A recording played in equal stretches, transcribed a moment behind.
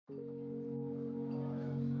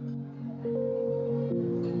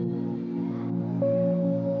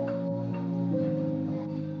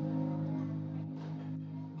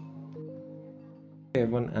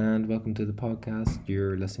everyone, and welcome to the podcast.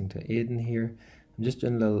 You're listening to Aidan here. I'm just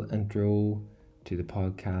doing a little intro to the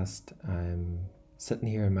podcast. I'm sitting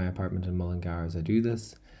here in my apartment in Mullingar as I do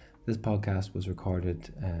this. This podcast was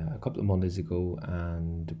recorded a couple of Mondays ago,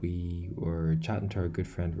 and we were chatting to our good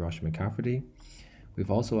friend Roisin Cafferty.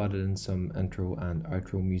 We've also added in some intro and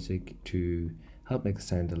outro music to help make the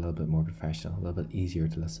sound a little bit more professional, a little bit easier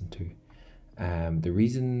to listen to. The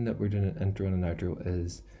reason that we're doing an intro and an outro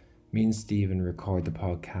is me and Stephen record the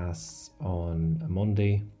podcasts on a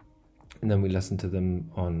Monday, and then we listen to them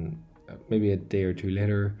on maybe a day or two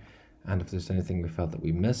later, and if there's anything we felt that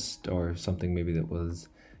we missed or something maybe that was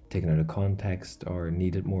taken out of context or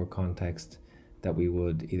needed more context, that we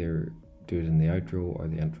would either do it in the outro or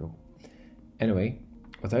the intro. Anyway,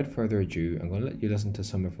 without further ado, I'm going to let you listen to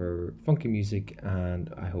some of our funky music, and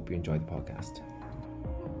I hope you enjoy the podcast.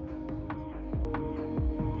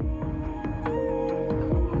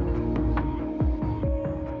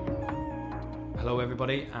 Hello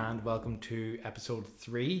everybody, and welcome to episode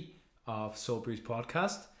 3 of Soul Brews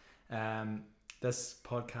podcast. This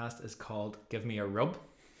podcast is called Give Me a Rub.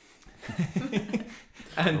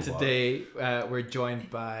 And today we're joined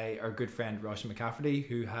by our good friend Roisin Cafferty,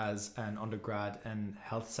 who has an undergrad in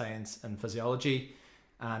health science and physiology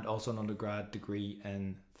and also an undergrad degree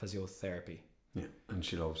in physiotherapy. Yeah, and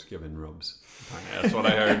she loves giving rubs. That's what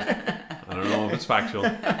I heard. I don't know if it's factual.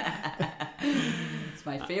 It's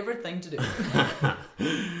my favourite thing to do.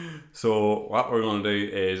 So what we're going to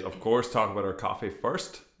do is, of course, talk about our coffee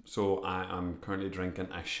first. So I am currently drinking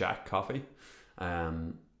a Shack coffee. I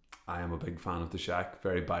am a big fan of the Shack,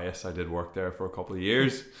 very biased. I did work there for a couple of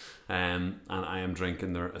years, and I am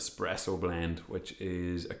drinking their espresso blend, which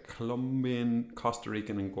is a Colombian, Costa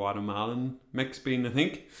Rican and Guatemalan mix bean, I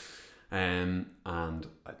think, and I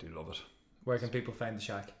do love it. Where can people find the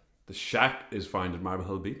Shack? The Shack is found at Marble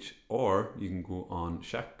Hill Beach, or you can go on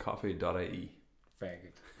shackcoffee.ie. Very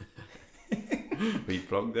good. We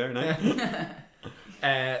plug there now.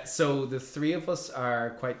 So the three of us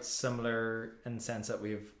are quite similar in the sense that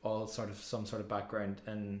we have all sort of some sort of background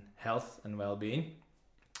in health and well-being.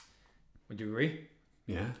 Would you agree?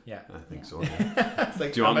 Yeah, I think so. Yeah. It's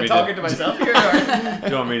like, do you want am I me talking to myself here? Do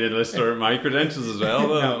you want me to list my credentials as well?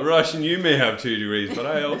 No. Roisin, you may have 2 degrees, but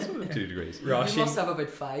I also have 2 degrees. You must have about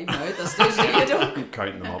 5 now at this stage, you don't? I'm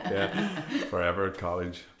counting them up, yeah. Forever at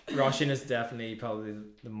college. Roisin is definitely probably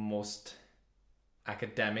the most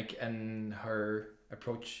academic in her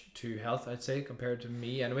approach to health, I'd say, compared to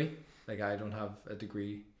me anyway. Like, I don't have a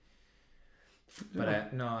degree, but I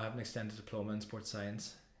have an extended diploma in sports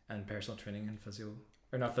science and personal training and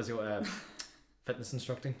fitness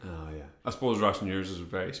instructing. Oh yeah, I suppose Roisin, yours is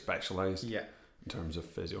very specialised. Yeah, in terms of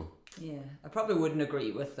physio. Yeah, I probably wouldn't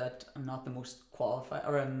agree with that. I'm not the most qualified,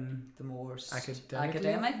 or I'm the most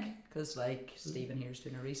academic, because like Stephen here's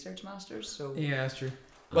doing a research master's. So yeah, that's true.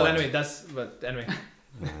 Well, anyway, that's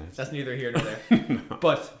neither here nor there. No.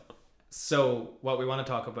 But so what we want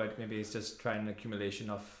to talk about maybe is just trying an accumulation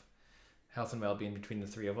of health and well-being between the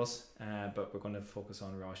three of us. But we're going to focus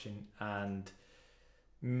on Roisin, and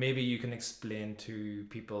maybe you can explain to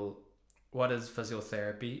people what is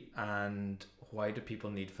physiotherapy and why do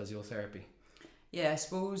people need physiotherapy? Yeah, I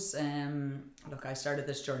suppose. Look, I started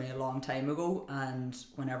this journey a long time ago, and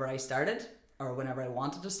whenever I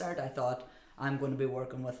wanted to start, I thought, I'm going to be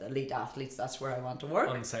working with elite athletes. That's where I want to work.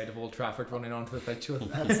 On the side of Old Trafford, running onto the pitch with.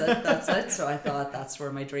 That's it. So I thought that's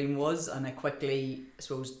where my dream was, and I quickly, I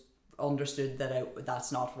suppose, understood that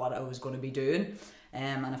that's not what I was going to be doing.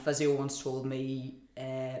 And a physio once told me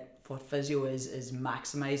what physio is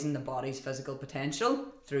maximising the body's physical potential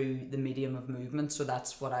through the medium of movement. So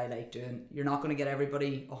that's what I like doing. You're not going to get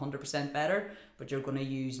everybody 100% better, but you're going to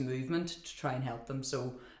use movement to try and help them.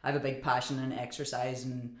 So I have a big passion in exercise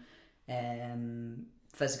and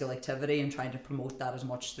physical activity, and trying to promote that as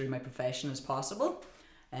much through my profession as possible.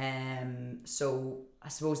 So I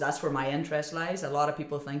suppose that's where my interest lies. A lot of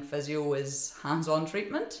people think physio is hands-on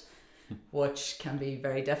treatment, which can be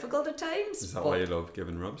very difficult at times. Is that why you love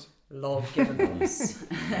giving rubs? Love giving rubs.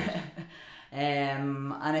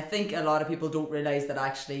 And I think a lot of people don't realise that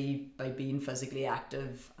actually by being physically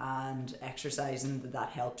active and exercising, that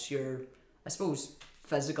helps your, I suppose,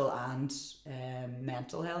 physical and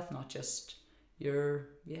mental health, not just your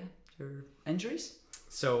injuries.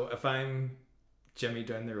 So if I'm Jimmy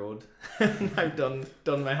down the road and I've done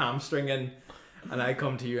my hamstringing, and I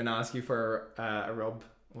come to you and ask you for a rub,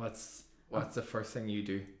 what's the first thing you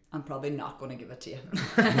do? I'm probably not going to give it to you.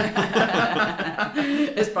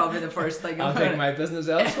 It's probably the first thing. I'll take my business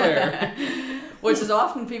elsewhere. Which is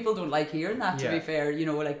often people don't like hearing that, to Yeah. be fair. You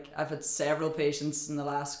know, like I've had several patients in the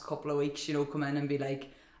last couple of weeks, you know, come in and be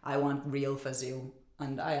like, I want real physio.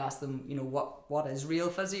 and I ask them, you know, what is real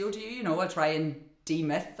physio to you? You know, I try and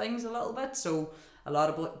demyth things a little bit. So a lot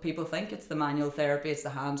of people think it's the manual therapy, it's the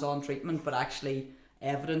hands-on treatment, but actually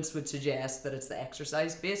evidence would suggest that it's the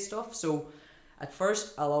exercise-based stuff. So at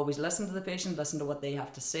first, I'll always listen to the patient, listen to what they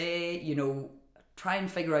have to say, you know, try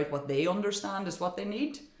and figure out what they understand is what they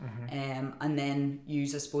need, and then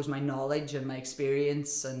use, I suppose, my knowledge and my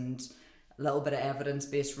experience and a little bit of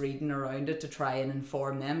evidence-based reading around it to try and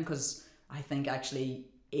inform them, because I think actually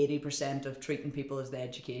 80% of treating people is the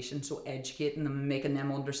education. So educating them and making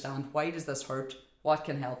them understand, why does this hurt, what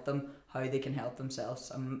can help them, how they can help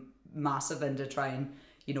themselves. I'm massive into trying,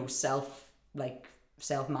 you know,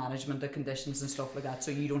 self-management of conditions and stuff like that,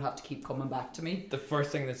 so you don't have to keep coming back to me. The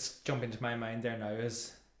first thing that's jumping to my mind there now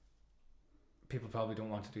is people probably don't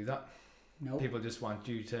want to do that. No. People just want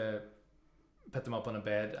you to put them up on a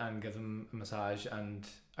bed and give them a massage and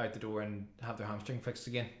out the door and have their hamstring fixed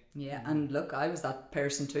again. Yeah, and look, I was that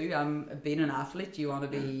person too. Being an athlete, you want to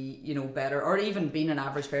be, you know, better, or even being an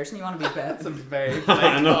average person, you want to be better. That's a very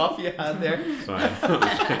fine off you had there. Sorry.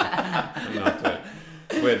 I'm not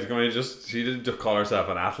wait, can we just, she did just call herself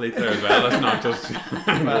an athlete there as well. Let's not just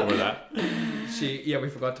go over that. We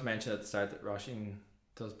forgot to mention at the start that Roisin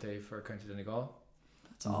does play for County Donegal.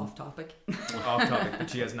 It's off topic. Off topic, but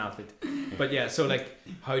she is an athlete. But yeah, so like,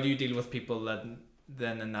 how do you deal with people that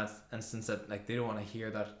then in that instance that like they don't want to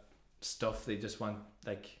hear that stuff, they just want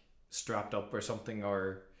like strapped up or something,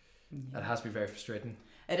 or it has to be very frustrating.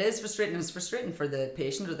 It is frustrating. It's frustrating for the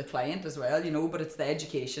patient or the client as well, you know, but it's the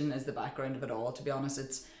education is the background of it all, to be honest.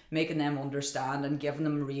 It's making them understand and giving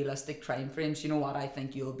them realistic time frames. You know what, I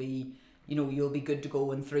think you'll be good to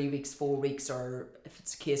go in 3 weeks, 4 weeks, or if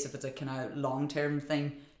it's a kind of long-term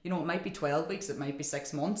thing, you know, it might be 12 weeks, it might be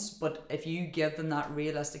 6 months, but if you give them that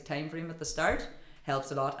realistic time frame at the start,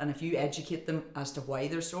 helps a lot. And if you educate them as to why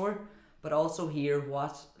they're sore, but also hear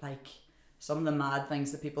what, like, some of the mad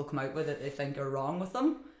things that people come out with that they think are wrong with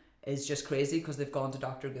them is just crazy because they've gone to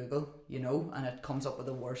Dr. Google, you know, and it comes up with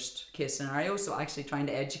the worst case scenario. So actually trying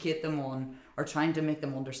to educate them on, or trying to make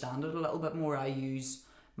them understand it a little bit more. I use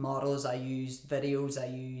models, I use videos, I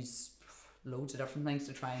use loads of different things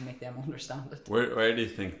to try and make them understand it. Where do you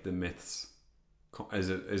think the myths, is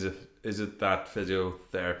it that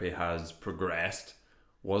physiotherapy has progressed?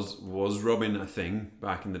 Was rubbing a thing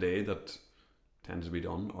back in the day that tends to be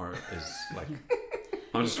done, or is like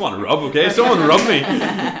I just want to rub, okay? Someone rub me.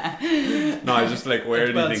 No, I just like, where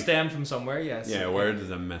do you think it stemmed from somewhere? Yes. Yeah, where does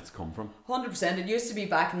the myths come from? 100%. It used to be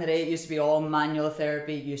back in the day. It used to be all manual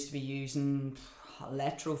therapy. It used to be using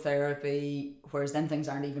electrotherapy, whereas then things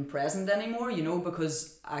aren't even present anymore. You know,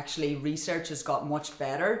 because actually research has got much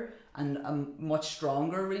better and much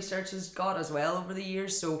stronger research has got as well over the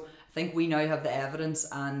years. So I think we now have the evidence,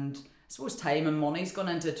 and I suppose time and money's gone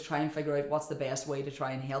into to try and figure out what's the best way to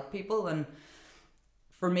try and help people. And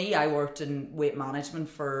for me, I worked in weight management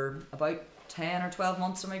for about 10 or 12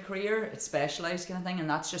 months of my career. It's specialised kind of thing, and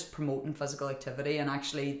that's just promoting physical activity. And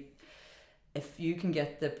actually, if you can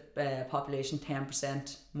get the population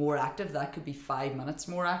 10% more active, that could be 5 minutes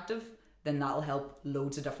more active, then that'll help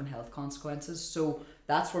loads of different health consequences. So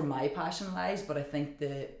that's where my passion lies. But I think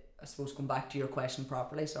I suppose, come back to your question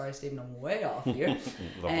properly, sorry Stephen, I'm way off here.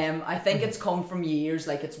 I think it's come from years,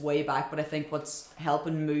 like it's way back, but I think what's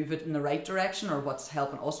helping move it in the right direction, or what's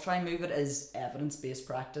helping us try and move it, is evidence-based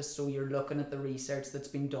practice. So you're looking at the research that's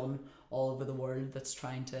been done all over the world that's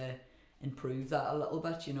trying to improve that a little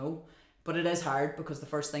bit, you know. But it is hard, because the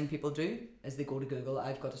first thing people do is they go to Google.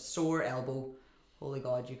 I've got a sore elbow. Holy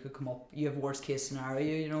God, you could come up. You have worst case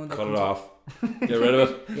scenario, you know. Cut it off. Get rid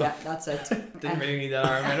of it. Yeah, that's it. Didn't really need that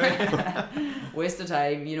arm anyway. Waste of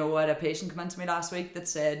time. You know, I had a patient come in to me last week that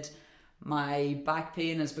said, my back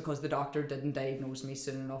pain is because the doctor didn't diagnose me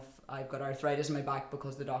soon enough. I've got arthritis in my back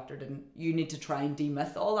because the doctor didn't. You need to try and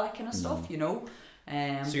demyth all that kind of stuff, you know.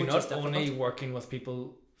 So you're not only working with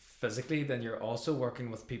people physically, then you're also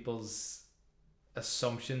working with people's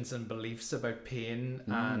assumptions and beliefs about pain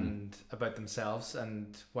and about themselves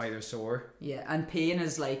and why they're sore. Yeah, and pain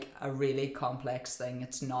is like a really complex thing.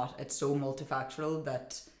 It's so multifactorial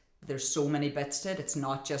that there's so many bits to it. It's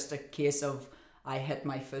not just a case of I hit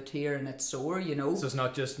my foot here and it's sore, you know. So it's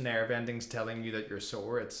not just nerve endings telling you that you're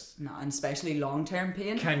sore. It's no, and especially long-term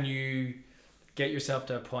pain. Can you get yourself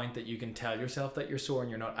to a point that you can tell yourself that you're sore and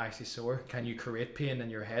you're not actually sore? Can you create pain in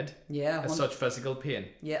your head? Yeah, as such physical pain.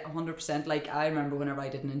 Yeah, 100%. Like, I remember whenever I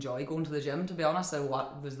didn't enjoy going to the gym, to be honest,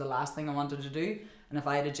 what was the last thing I wanted to do, and if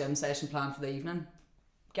I had a gym session planned for the evening,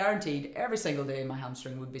 guaranteed every single day my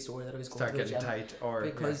hamstring would be sore that I was going to the gym. Start getting tight, or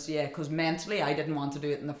because mentally I didn't want to do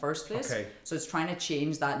it in the first place. Okay. So it's trying to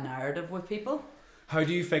change that narrative with people. How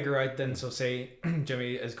do you figure out then, so say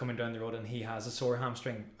Jimmy is coming down the road and he has a sore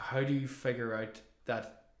hamstring, how do you figure out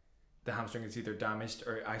that the hamstring is either damaged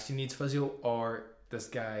or actually needs physio, or this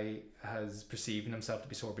guy has perceived in himself to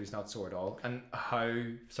be sore but he's not sore at all? And how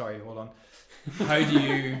do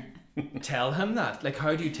you tell him that? Like,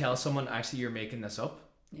 how do you tell someone actually you're making this up?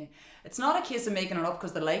 Yeah, it's not a case of making it up,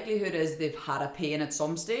 because the likelihood is they've had a pain at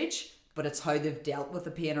some stage, but it's how they've dealt with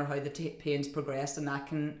the pain or how the pain's progressed, and that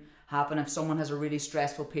can happen if someone has a really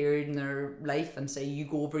stressful period in their life, and say you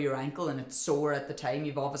go over your ankle and it's sore at the time,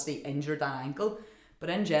 you've obviously injured that ankle. But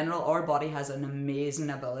in general, our body has an amazing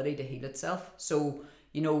ability to heal itself. So,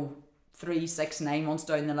 3, 6, 9 months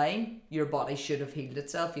down the line, your body should have healed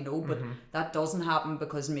itself, but that doesn't happen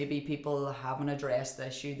because maybe people haven't addressed the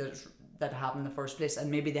issue that happened in the first place, and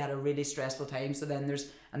maybe they had a really stressful time. So then there's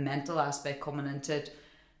a mental aspect coming into it.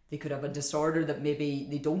 They could have a disorder that maybe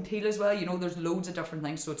they don't heal as well. There's loads of different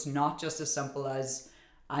things. So it's not just as simple as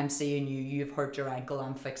I'm seeing you've hurt your ankle,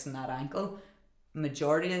 I'm fixing that ankle.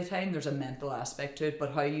 Majority of the time there's a mental aspect to it,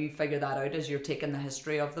 but how you figure that out is you're taking the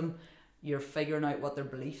history of them, you're figuring out what their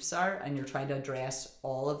beliefs are, and you're trying to address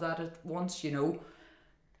all of that at once.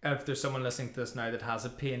 If there's someone listening to this now that has a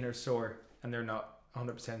pain or sore and they're not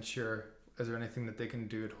 100% sure, is there anything that they can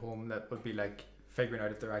do at home that would be like figuring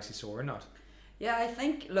out if they're actually sore or not? Yeah, I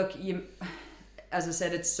think, look, as I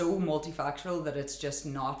said, it's so multifactorial that it's just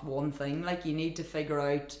not one thing. Like, you need to figure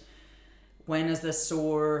out, when is this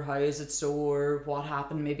sore, how is it sore, what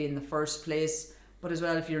happened maybe in the first place. But as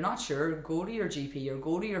well, if you're not sure, go to your GP or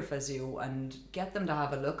go to your physio and get them to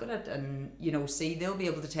have a look at it, and see, they'll be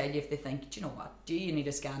able to tell you if they think, do you know what, do you need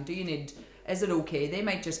a scan, is it okay? They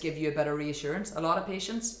might just give you a bit of reassurance. A lot of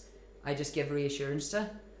patients I just give reassurance to,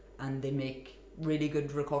 and they make really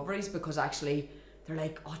good recoveries, because actually they're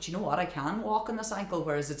like, oh, do you know what, I can walk on this ankle,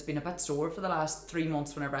 whereas it's been a bit sore for the last 3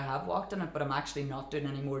 months whenever I have walked on it, but I'm actually not doing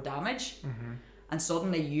any more damage. And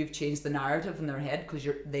suddenly you've changed the narrative in their head, because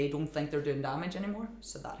they don't think they're doing damage anymore,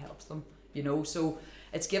 so that helps them. So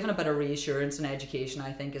it's given a bit of reassurance, and education,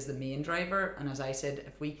 I think, is the main driver. And as I said,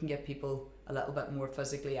 if we can get people a little bit more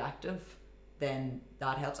physically active, then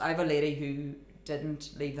that helps. I have a lady who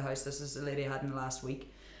didn't leave the house. This is a lady I had in the last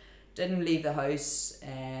week. Didn't leave the house,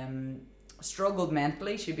 struggled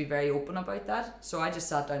mentally. She'd be very open about that. So I just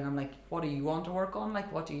sat down and I'm like, what do you want to work on? Like,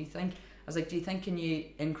 what do you think? I was like, do you think, can you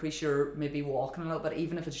increase your maybe walking a little bit,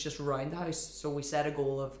 even if it's just around the house? So we set a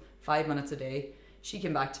goal of 5 minutes a day. She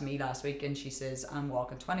came back to me last week and she says, I'm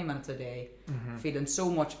walking 20 minutes a day, feeling so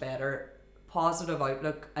much better, positive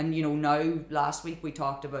outlook. And now last week we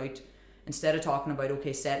talked about, instead of talking about,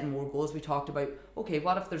 okay, setting more goals, we talked about, okay,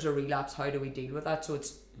 what if there's a relapse? How do we deal with that? So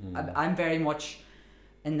it's, I'm very much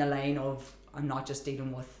in the line of, I'm not just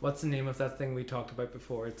dealing with... What's the name of that thing we talked about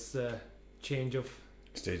before? It's change of...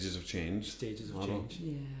 Stages of change. Stages of model. change.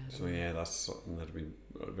 Yeah. So yeah, that's something that'd be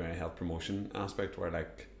a very health promotion aspect, where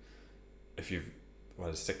like, if you've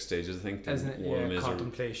 6 stages, I think. Isn't it? Yeah,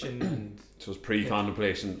 contemplation. And so it's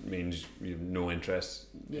pre-contemplation means you have no interest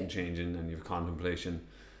in changing, and you have contemplation,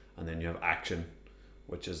 and then you have action,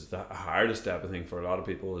 which is the hardest step, I think, for a lot of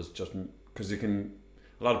people, is just because a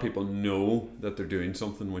lot of people know that they're doing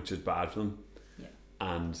something which is bad for them,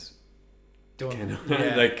 and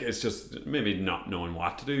like, it's just maybe not knowing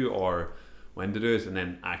what to do or when to do it, and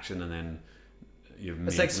then action, and then you've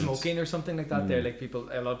it's like smoking or something like that. There, like,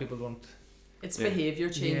 a lot of people don't. It's behaviour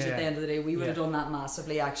change at the end of the day. We would have done that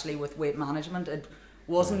massively actually with weight management. It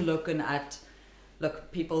wasn't looking at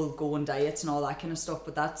people go on diets and all that kind of stuff,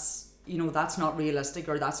 but that's that's not realistic,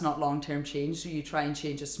 or that's not long term change. So you try and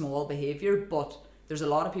change a small behaviour, but there's a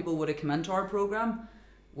lot of people would have come into our programme,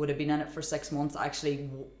 would have been in it for 6 months, actually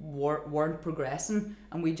weren't progressing,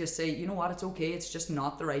 and we just say, you know what, it's okay, it's just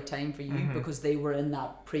not the right time for you, because they were in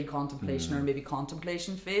that pre-contemplation or maybe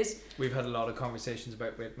contemplation phase. We've had a lot of conversations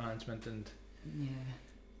about weight management, and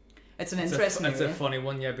it's an interesting it's a funny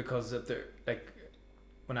one, because of like,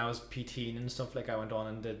 when I was PTing and stuff, like, I went on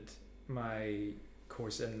and did my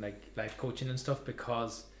course in like life coaching and stuff,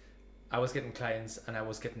 because I was getting clients and I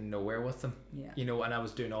was getting nowhere with them, and I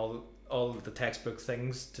was doing all the textbook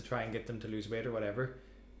things to try and get them to lose weight or whatever,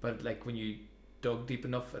 but like, when you dug deep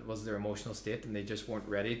enough, it was their emotional state, and they just weren't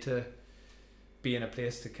ready to be in a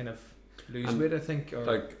place to kind of lose weight, I think. Or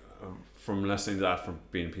like, from listening to that, from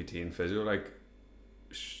being PT and physio, like,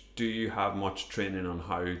 do you have much training on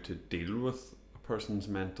how to deal with a person's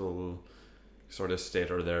mental sort of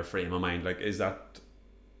state or their frame of mind? Like,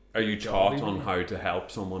 are you taught on how to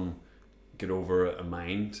help someone get over a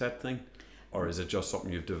mindset thing, or is it just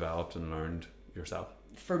something you've developed and learned yourself?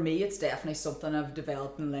 for me, it's definitely something I've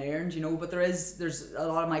developed and learned, you know. But there's a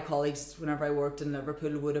lot of my colleagues, whenever I worked in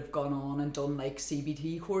Liverpool, would have gone on and done like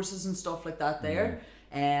CBT courses and stuff like that there.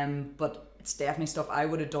 But it's definitely stuff I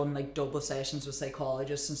would have done, like double sessions with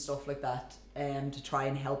psychologists and stuff like that, to try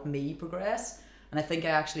and help me progress. And I think I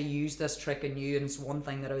actually use this trick on you, and it's one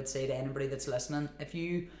thing that I would say to anybody that's listening. If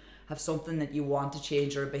you have something that you want to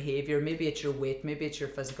change, or a behaviour, maybe it's your weight, maybe it's your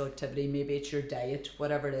physical activity, maybe it's your diet,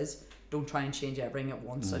 whatever it is, don't try and change everything at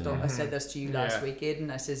once. I said this to you last week,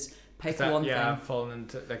 Aidan. I says pick one thing. I'm falling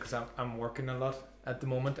into, like, cause I'm working a lot at the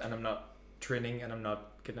moment, and I'm not training, and I'm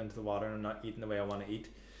not getting into the water, and I'm not eating the way I want to eat.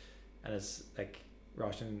 And it's like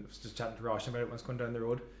Roisin, I was just chatting to Roisin about it once going down the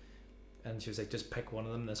road, and she was like, just pick one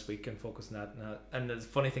of them this week and focus on that. And the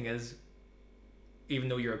funny thing is, even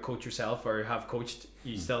though you're a coach yourself or have coached,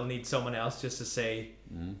 you still need someone else just to say,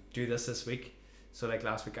 do this week. So like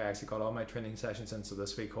last week I actually got all my training sessions in, so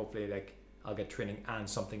this week hopefully like I'll get training and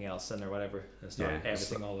something else in or whatever. It's not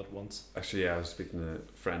everything all at once. Actually, I was speaking to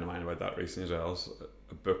a friend of mine about that recently as well. So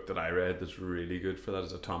a book that I read that's really good for that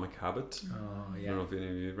is Atomic Habits. Oh yeah. I don't know if any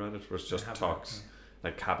of you read it, where it just talks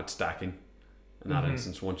like habit stacking. In that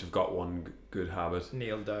instance, once you've got one good habit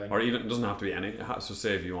nailed down, or even, it doesn't have to be any, so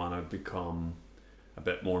say if you want to become a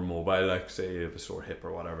bit more mobile, like say you have a sore hip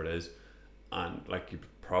or whatever it is, and like you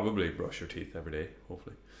probably brush your teeth every day,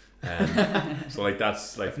 hopefully. So like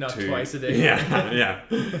that's like, if not twice a day. Yeah.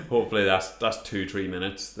 Hopefully that's 2-3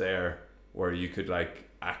 minutes there where you could like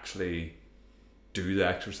actually do the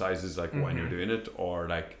exercises like when you're doing it, or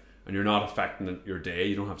like, and you're not affecting your day.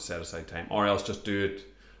 You don't have to set aside time, or else just do it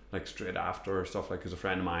like straight after or stuff. Like, because a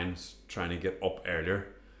friend of mine's trying to get up earlier,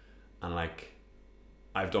 and like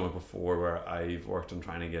I've done it before where I've worked on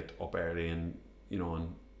trying to get up early, and you know,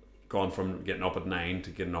 and gone from getting up at 9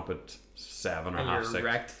 to getting up at 7 or and half you're 6.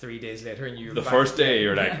 Wrecked 3 days later, and you're the first day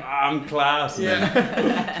you're like, I'm class, and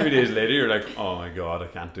then 2 days later you're like, oh my god, I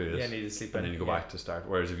can't do this. Yeah, I need to sleep. And then you go back to start.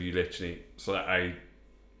 Whereas if you literally, so I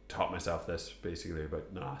taught myself this basically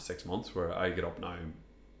about 6 months, where I get up now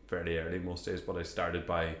fairly early most days, but I started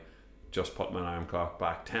by just putting my alarm clock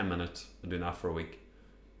back 10 minutes and doing that for a week,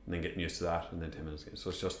 and then getting used to that, and then 10 minutes again. So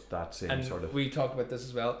it's just that same and sort of. We talked about this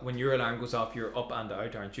as well. When your alarm goes off, you're up and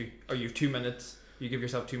out, aren't you? Or you have 2 minutes. You give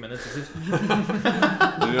yourself 2 minutes, is it?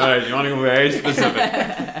 Alright, you want to go very specific.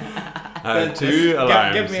 I have 2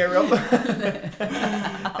 alarms. Give me a rub.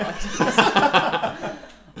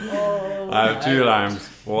 I have 2 alarms.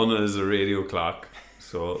 One is a radio clock,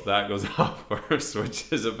 so that goes off first,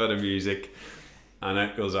 which is a bit of music, and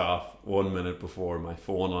it goes off 1 minute before my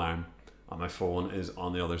phone alarm, and my phone is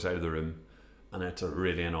on the other side of the room, and it's a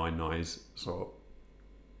really annoying noise, so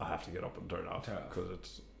I have to get up and turn it off because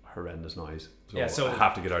it's horrendous noise. So I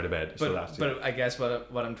have to get out of bed. But I guess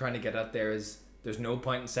what I'm trying to get at there is, there's no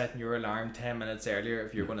point in setting your alarm 10 minutes earlier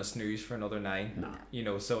if you're going to snooze for another 9. No. You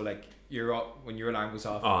know, so like you're up when your alarm goes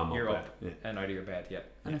off. You're up and out of your bed. Yeah.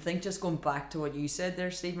 And I think just going back to what you said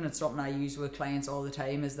there, Stephen, it's something I use with clients all the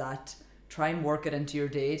time, is that try and work it into your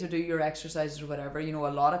day to do your exercises or whatever. You know, a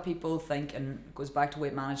lot of people think, and it goes back to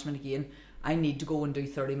weight management again, I need to go and do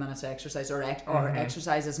 30 minutes exercise, or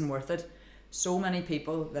exercise isn't worth it. So many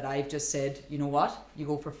people that I've just said, you know what, you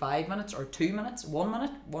go for 5 minutes or 2 minutes, 1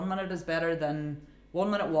 minute. 1 minute is better than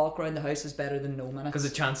 1 minute walk around the house is better than no minutes. Because the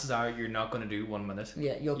chances are you're not going to do 1 minute.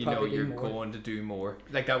 Yeah, you're going to do more.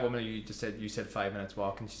 Like that woman you just said, you said 5 minutes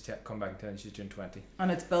walk, and she's come back and she's doing 20.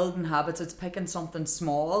 And it's building habits. It's picking something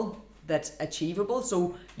small that's achievable.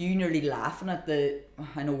 So you nearly laughing at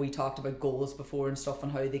I know we talked about goals before and stuff,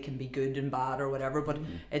 and how they can be good and bad or whatever, but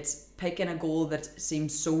it's picking a goal that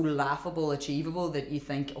seems so laughable, achievable, that you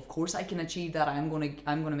think, of course I can achieve that, I'm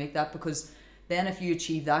gonna make that, because then if you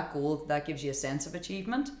achieve that goal, that gives you a sense of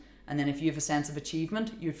achievement, and then if you have a sense of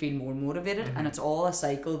achievement, you feel more motivated, and it's all a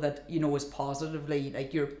cycle that, you know, is positively,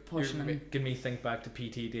 like, you're pushing. You're making me think back to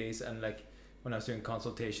PT days, and like when I was doing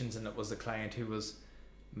consultations, and it was a client who was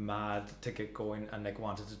mad to get going and like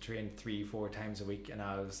wanted to train 3-4 times a week, and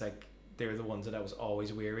I was like, they were the ones that I was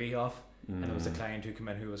always weary of. And it was a client who came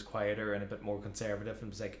in who was quieter and a bit more conservative, and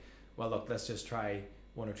was like, well look, let's just try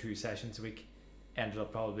 1 or 2 sessions a week. Ended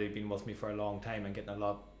up probably being with me for a long time and getting a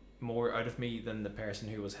lot more out of me than the person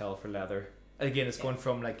who was hell for leather. Again, it's going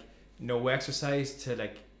from like no exercise to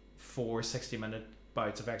like 4 60-minute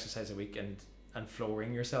bouts of exercise a week, and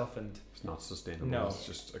flooring yourself, and it's not sustainable. No, it's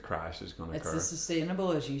just a crash is going to occur. It's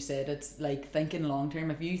sustainable, as you said. It's like thinking long term.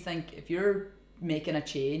 If you're making a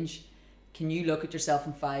change, can you look at yourself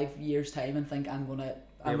in 5 years time and think, I'm gonna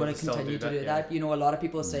continue to do that? You know, a lot of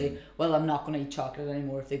people say, well, I'm not going to eat chocolate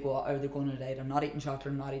anymore if they go out, or they're going on a diet. I'm not eating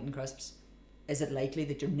chocolate, I'm not eating crisps. is it likely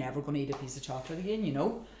that you're never going to eat a piece of chocolate again, you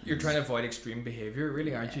know? You're trying to avoid extreme behaviour,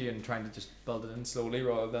 really, aren't you? And trying to just build it in slowly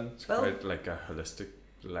rather than... It's quite like a holistic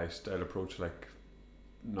lifestyle approach, like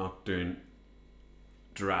not doing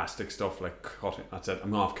drastic stuff like cutting. That's it,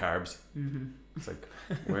 I'm off carbs. It's like,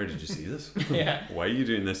 where did you see this? Yeah. Why are you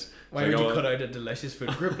doing this? Why would you cut out a delicious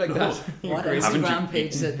food group like that? What Instagram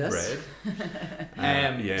page said this?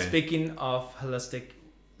 Speaking of holistic,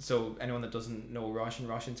 so anyone that doesn't know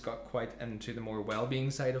Roisin's got quite into the more well-being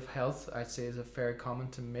side of health, I'd say is a fair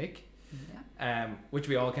comment to make. Which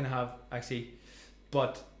we all can have actually,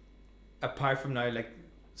 but apart from now, like,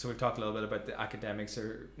 so we've talked a little bit about the academics,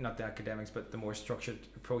 or not the academics, but the more structured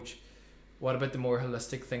approach. What about the more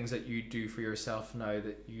holistic things that you do for yourself now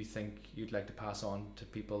that you think you'd like to pass on to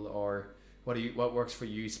people, or what works for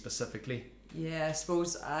you specifically? Yeah, I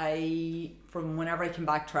suppose from whenever I came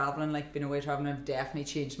back travelling, like being away travelling, I've definitely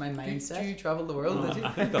changed my mindset. Did you travel the world? Did you?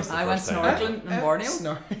 I think that's the I went first time. snorkeling in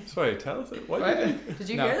Borneo. Sorry, tell us. What Did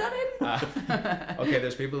you hear that, Aidan? Okay,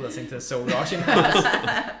 there's people listening to this. So Roisin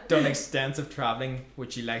has done extensive travelling,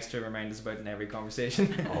 which he likes to remind us about in every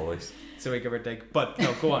conversation. Always. So we give her a dig. But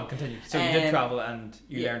no, go on, continue. So you did travel and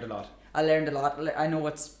you learned a lot. I learned a lot. I know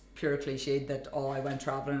it's pure cliched that I went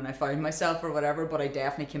travelling and I found myself or whatever, but I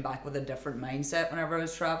definitely came back with a different mindset whenever I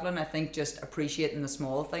was travelling. I think just appreciating the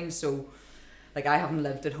small things. So like, I haven't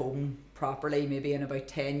lived at home properly maybe in about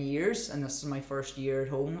 10 years, and this is my first year at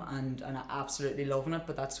home, and I'm absolutely loving it.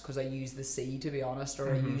 But that's because I use the sea, to be honest,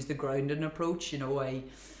 or I use the grounding approach. You know, I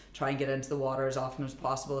try and get into the water as often as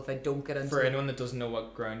possible. If I don't get into For anyone that doesn't know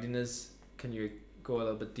what grounding is, can you go a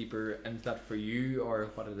little bit deeper into that for you,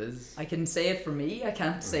 or what it is? I can say it for me, I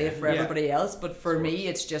can't say it for everybody else, but for me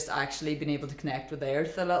it's just actually being able to connect with the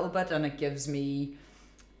earth a little bit, and it gives me,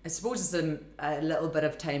 I suppose it's a little bit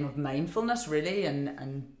of time of mindfulness really,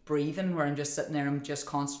 and breathing, where I'm just sitting there, I'm just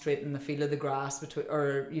concentrating on the feel of the grass between,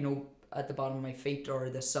 or you know, at the bottom of my feet, or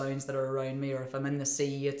the sounds that are around me, or if I'm in the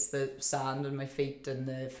sea, it's the sand on my feet and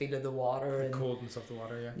the feel of the water, and coldness of the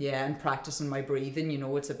water. and practicing my breathing. You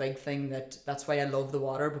know, it's a big thing. That's why I love the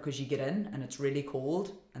water, because you get in and it's really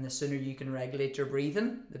cold, and the sooner you can regulate your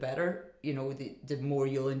breathing, the better, you know, the more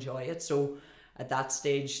you'll enjoy it. So at that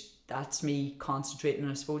stage, that's me concentrating.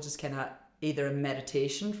 I suppose it's kind of either a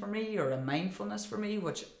meditation for me or a mindfulness for me,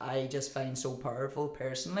 which I just find so powerful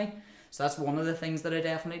personally. So that's one of the things that I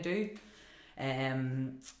definitely do.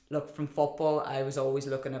 Look, from football, I was always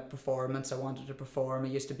looking at performance. I wanted to perform. I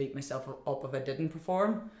used to beat myself up if I didn't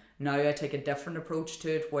perform. Now I take a different approach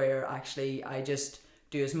to it, where actually I just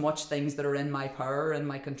do as much things that are in my power and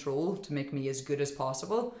my control to make me as good as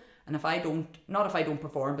possible. And if I don't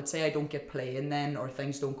perform, but say I don't get playing then, or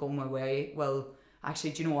things don't go my way, well,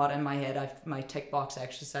 actually, do you know what? In my head, I've my tick box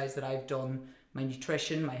exercise that I've done, my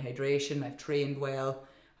nutrition, my hydration, I've trained well,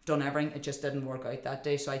 done everything. It just didn't work out that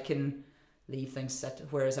day, so I can leave things sit,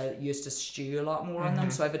 whereas I used to stew a lot more on them.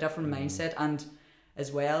 So I have a different mindset. And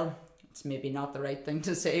as well, it's maybe not the right thing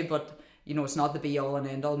to say, but you know, it's not the be all and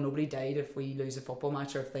end all. Nobody died if we lose a football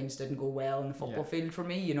match, or if things didn't go well in the football field for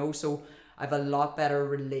me, you know. So I have a lot better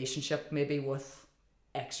relationship maybe with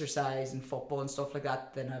exercise and football and stuff like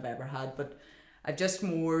that than I've ever had. But I've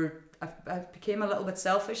became a little bit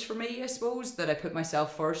selfish for me, I suppose, that I put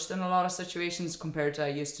myself first in a lot of situations, compared to I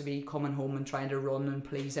used to be coming home and trying to run and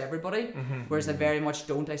please everybody. Whereas I very much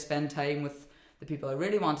don't. I spend time with the people I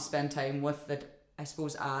really want to spend time with, that I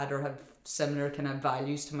suppose add or have similar kind of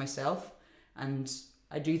values to myself, and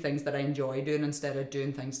I do things that I enjoy doing instead of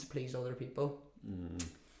doing things to please other people.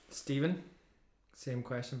 Stephen, same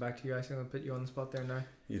question back to you. I think I'll put you on the spot there now.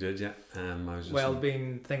 You did, yeah. I was just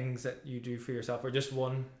well-being things that you do for yourself, or just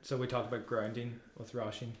one. So we talked about grounding with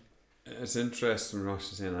Roisin. It's interesting,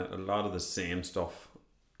 Roisin, saying that a lot of the same stuff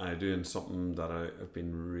I do, and something that I've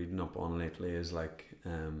been reading up on lately is like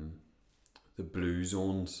the blue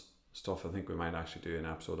zones stuff. I think we might actually do an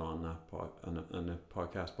episode on that on a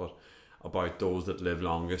podcast, but about those that live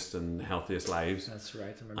longest and healthiest lives. That's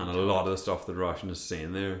right. And a lot of the stuff that Roisin is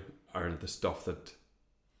saying there are the stuff that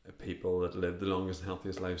people that live the longest and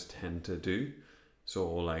healthiest lives tend to do. So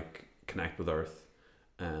like connect with earth,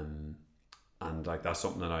 and like that's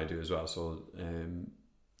something that I do as well. So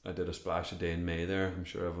I did a splash a day in May there. I'm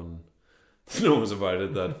sure everyone knows about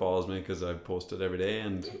it that follows me, because I post it every day.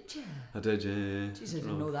 And Did you? I did, yeah. Jeez, I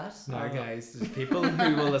didn't know that. No, guys, there's people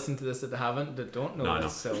who will listen to this that don't know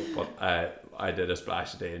this. So, but I did a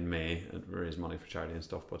splash a day in May and raised money for charity and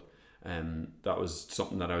stuff. But that was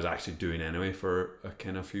something that I was actually doing anyway for a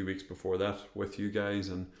kind of few weeks before that with you guys.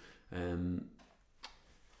 And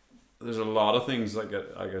there's a lot of things like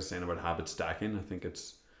I was saying about habit stacking. I think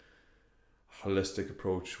it's a holistic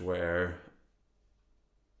approach where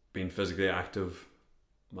being physically active,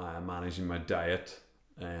 managing my diet.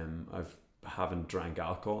 Haven't drank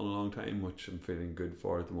alcohol in a long time, which I'm feeling good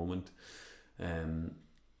for at the moment.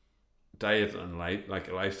 Diet and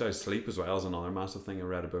lifestyle, sleep as well is another massive thing. I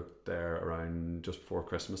read a book there around just before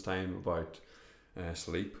Christmas time about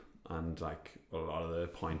sleep, and like a lot of the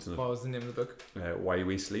points in it. What was the name of the book? Why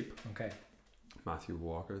We Sleep. Okay. Matthew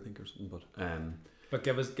Walker, I think, or something. But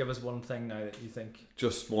give us one thing now that you think.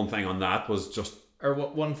 Just one thing on that was just. Or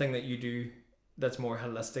what one thing that you do that's more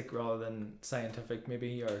holistic rather than scientific,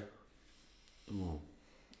 maybe, or. Oh.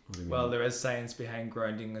 Well, there is science behind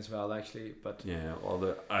grounding as well, actually, but yeah. Well,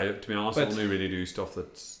 to be honest, I only really do stuff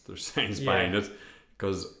there's science behind it,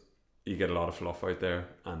 because you get a lot of fluff out there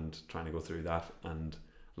and trying to go through that. And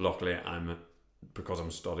luckily, because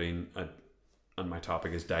I'm studying and my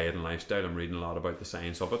topic is diet and lifestyle, I'm reading a lot about the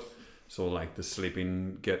science of it. So like the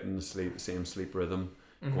sleeping, getting the same sleep rhythm,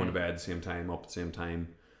 going to bed at the same time, up at the same time,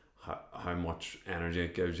 how much energy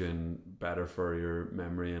it gives you, and better for your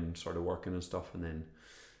memory and sort of working and stuff. And then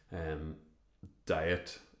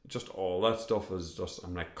diet, just all that stuff is just,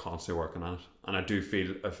 I'm like constantly working on it. And I do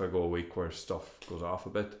feel if I go a week where stuff goes off a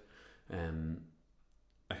bit,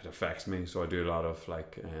 it affects me. So I do a lot of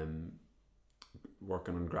like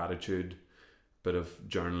working on gratitude, bit of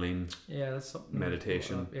journaling, that's something.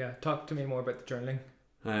 Meditation. Talk to me more about the journaling.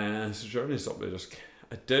 So journaling is something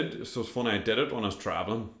I did. So it's funny, I did it when I was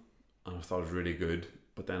traveling, and I thought it was really good.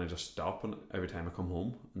 But then I just stop every time I come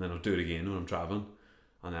home, and then I'll do it again when I'm traveling.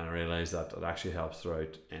 And then I realised that it actually helps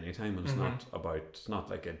throughout any time, and it's not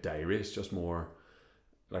like a diary. It's just more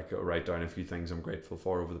like I write down a few things I'm grateful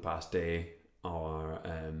for over the past day, or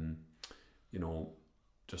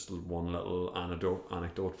just one little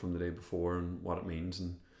anecdote from the day before and what it means,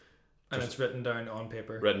 and it's written down on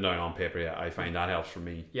paper. Yeah, I find that helps for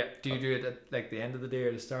me. Yeah. Do you do it at like the end of the day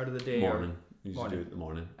or the start of the day? Morning. Usually do it in the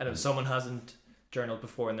morning. And if someone hasn't journaled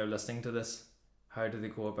before and they're listening to this, how do they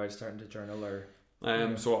go about starting to journal? Or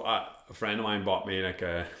so a friend of mine bought me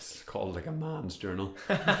it's called like a man's journal.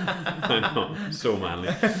 I know, so manly.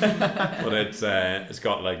 But it's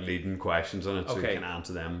got like leading questions in it, so you can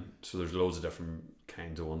answer them. So there's loads of different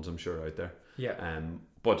kinds of ones, I'm sure, out there. Yeah.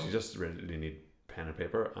 But you just really need pen and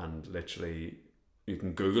paper, and literally you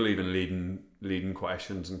can Google even leading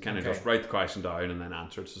questions and kind of just write the question down and then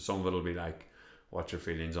answer it. So some of it will be like, what's your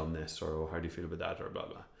feelings on this, or how do you feel about that, or blah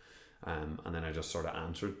blah. And then I just sort of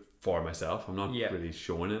answered for myself. I'm not really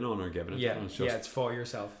showing it on or giving it. It's for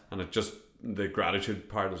yourself. And it just, the gratitude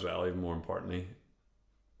part as well, even more importantly,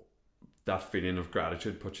 that feeling of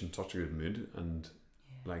gratitude puts you in such a good mood. And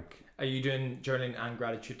like, are you doing journaling and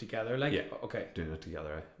gratitude together? Like, okay, doing it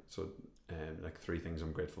together. So like 3 things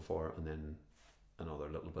I'm grateful for, and then another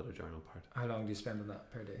little bit of journal part. How long do you spend on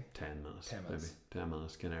that per day? 10 minutes. 10 minutes. Maybe 10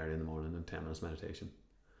 minutes, kind of early in the morning, and 10 minutes meditation.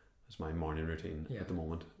 It's my morning routine at the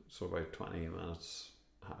moment. So about 20 minutes.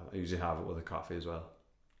 I usually have it with a coffee as well.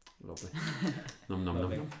 Lovely.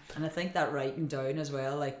 Num. And I think that writing down as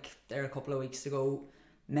well, like there a couple of weeks ago,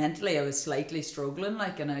 mentally I was slightly struggling,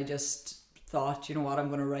 like, and I just thought, you know what, I'm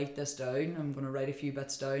going to write this down. I'm going to write a few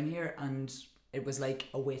bits down here, and it was like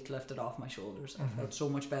a weight lifted off my shoulders. I felt so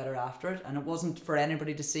much better after it, and it wasn't for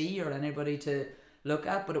anybody to see or anybody to look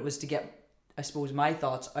at, but it was to get, I suppose, my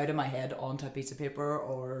thoughts out of my head onto a piece of paper,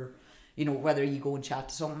 or whether you go and chat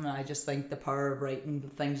to someone. I just think the power of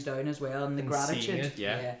writing things down as well, and the gratitude,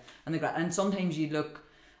 and sometimes you look,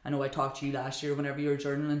 I know I talked to you last year whenever you were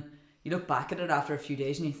journaling, you look back at it after a few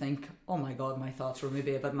days and you think, oh my god, my thoughts were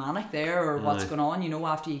maybe a bit manic there, or what's going on,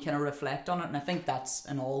 after you kind of reflect on it. And I think that's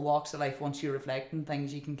in all walks of life. Once you reflect on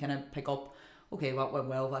things, you can kind of pick up, okay, what went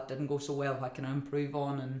well, what didn't go so well, what can I improve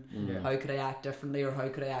on, and how could I act differently, or how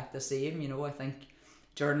could I act the same. I think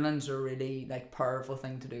journaling's a really like powerful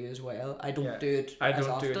thing to do as well. I don't do it as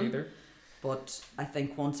often. Do it either. But I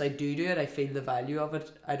think once I do it, I feel the value of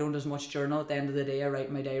it. I don't as much journal. At the end of the day, I write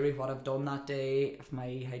in my diary what I've done that day, if my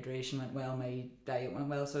hydration went well, my diet went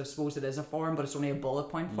well. So I suppose it is a form, but it's only a bullet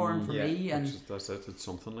point form for me. And that's it. It's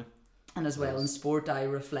something like. And as well in sport, I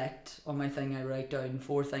reflect on my thing. I write down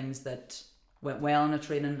 4 things that went well in a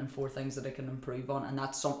training and 4 things that I can improve on. And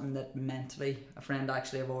that's something that mentally, a friend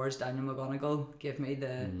actually of ours, Daniel McGonigal, gave me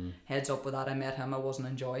the heads up with that. I met him, I wasn't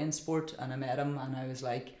enjoying sport, and I met him and I was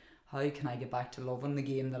like, how can I get back to loving the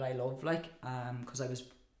game that I love, like, because I was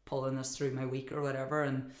pulling this through my week or whatever,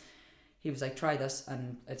 and he was like, try this,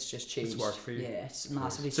 and it's just changed. It's worked for you. Yeah, it's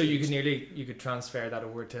massively so changed. you could transfer that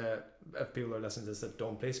over to, if people are listening to this that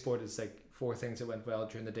don't play sport, it's like 4 things that went well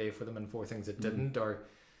during the day for them and 4 things that didn't, or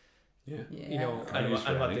Yeah. You know, Can't use for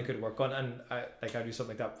and what they anything. could work on. And I do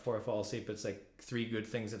something like that before I fall asleep. It's like 3 good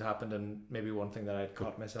things that happened and maybe one thing that I'd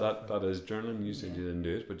caught myself. That is journaling. You said you didn't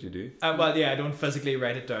do it, but you do. Well, yeah, I don't physically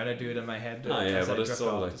write it down. I do it in my head. Oh, yeah, as but I it's drift sort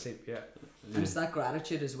of off like- to sleep. Yeah. And it's that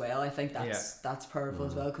gratitude as well. I think that's powerful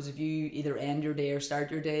as well, because if you either end your day or start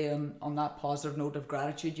your day on that positive note of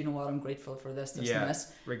gratitude, you know what, I'm grateful for this, and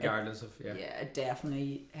this. Regardless of it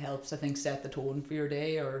definitely helps. I think set the tone for your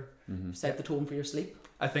day or set the tone for your sleep.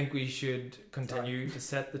 I think we should continue to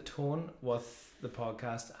set the tone with the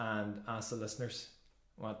podcast and ask the listeners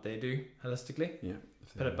what they do holistically. Yeah.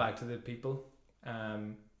 Put it back to the people.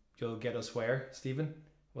 You'll get us where, Stephen,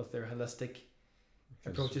 with their holistic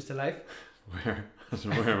approaches to life. Where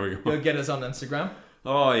are we going? You'll get us on Instagram.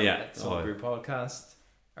 Oh yeah. At Soul Brew Podcast.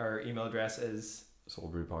 Our email address is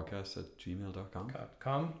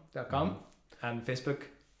soulbrewpodcast@gmail.com. .com and Facebook.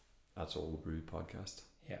 That's Soul Brew Podcast.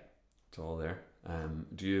 Yeah. It's all there.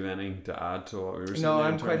 Do you have anything to add to what we were saying? No, there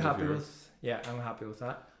in I'm quite terms of happy your- with. Yeah, I'm happy with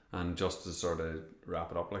that. And just to sort of wrap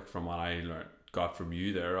it up, like from what I got from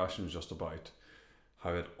you there, Roisin, was just about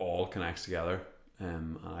how it all connects together.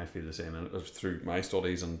 And I feel the same. And through my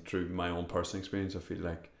studies and through my own personal experience, I feel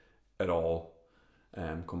like it all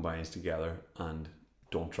combines together. And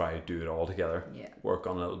don't try to do it all together. Yeah. Work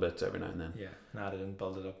on little bits every now and then. Yeah, and add it and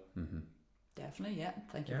build it up. Mm-hmm. Definitely, yeah.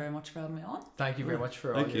 Thank you very much for having me on. Thank you very much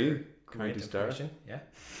for Thank all you. your great County Star. information. Yeah.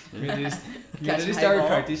 Community Catch Star, my ball.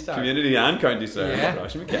 County Star. Community and County Star. Yeah.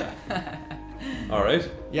 Roisin McKenna. All right.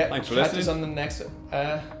 Yeah. Thanks for Catch listening. us on the next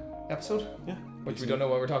episode. Yeah. Which Peace we don't know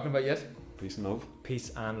what we're talking about yet. Peace and love.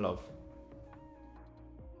 Peace and love.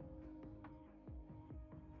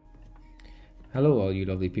 Hello, all you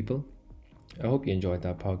lovely people. I hope you enjoyed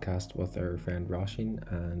that podcast with our friend Roisin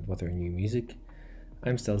and with our new music.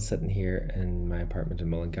 I'm still sitting here in my apartment in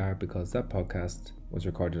Mullingar because that podcast was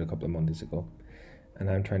recorded a couple of Mondays ago, and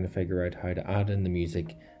I'm trying to figure out how to add in the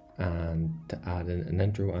music and to add in an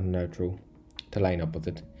intro and an outro to line up with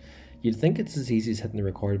it. You'd think it's as easy as hitting the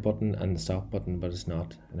record button and the stop button, but it's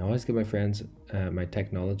not. And I always give my friends, my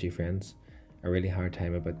technology friends, a really hard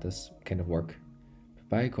time about this kind of work. But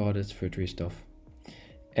by God, it's fruitery stuff.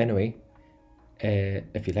 Anyway,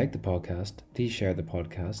 if you like the podcast, please share the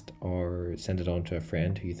podcast or send it on to a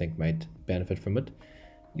friend who you think might benefit from it.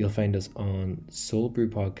 You'll find us on Soul Brew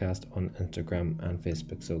Podcast on Instagram and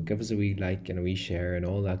Facebook. So give us a wee like and a wee share and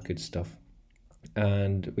all that good stuff.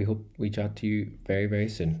 And we hope we chat to you very, very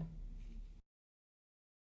soon.